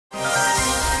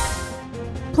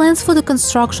Plans for the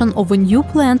construction of a new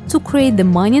plant to create the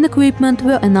mining equipment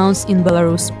were announced in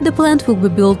Belarus. The plant will be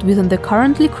built within the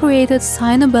currently created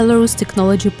Sino-Belarus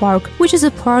Technology Park, which is a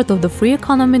part of the Free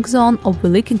Economic Zone of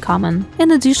Veliki Kamen.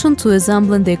 In addition to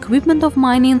assembling the equipment of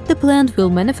mining, the plant will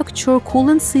manufacture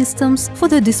cooling systems for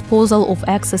the disposal of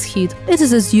excess heat. It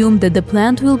is assumed that the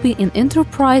plant will be an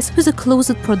enterprise with a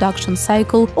closed production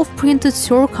cycle of printed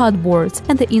circuit boards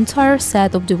and the entire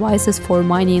set of devices for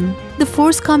mining. The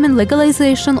forthcoming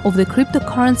legalization of the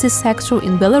cryptocurrency sector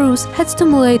in Belarus had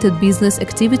stimulated business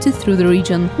activity through the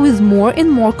region, with more and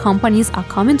more companies are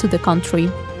coming to the country.